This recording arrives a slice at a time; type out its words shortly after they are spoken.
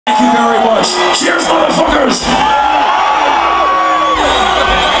Thank you very much. Cheers, motherfuckers!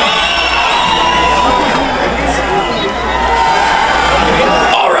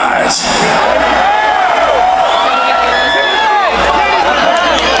 Alright.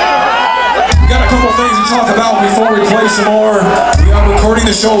 We got a couple things to talk about before we play some more. We are recording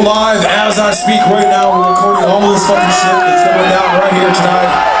the show live as I speak right now. We're recording all this fucking shit that's going down right here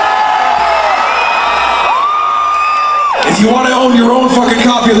tonight. If you want to own your own fucking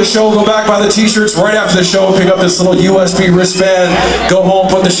copy of the show, go back, buy the t-shirts right after the show, pick up this little USB wristband, go home,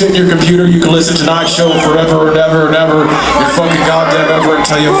 put the shit in your computer. You can listen to tonight's show forever and ever and ever, your fucking goddamn ever,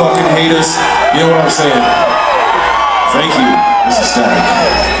 until you fucking hate us. You know what I'm saying? Thank you, Mrs.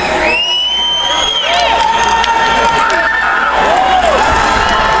 Static.